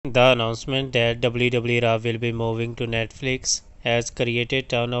The announcement that WWE will be moving to Netflix has created a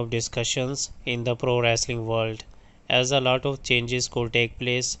ton of discussions in the pro wrestling world, as a lot of changes could take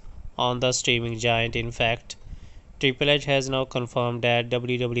place on the streaming giant. In fact, Triple H has now confirmed that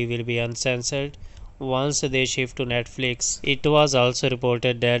WWE will be uncensored once they shift to Netflix. It was also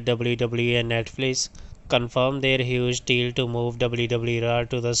reported that WWE and Netflix confirmed their huge deal to move WWE Raw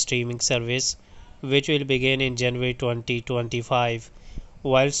to the streaming service, which will begin in January 2025.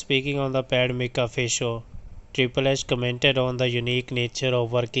 While speaking on the Pat McAfee show, Triple H commented on the unique nature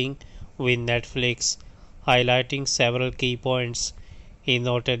of working with Netflix, highlighting several key points. He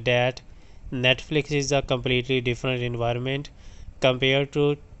noted that Netflix is a completely different environment compared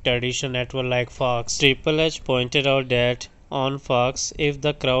to traditional network like Fox. Triple H pointed out that on Fox, if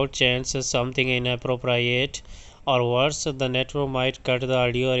the crowd chants something inappropriate or worse, the network might cut the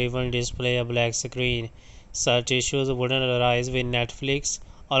audio or even display a black screen. Such issues wouldn't arise with Netflix,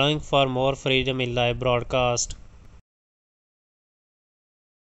 allowing for more freedom in live broadcast.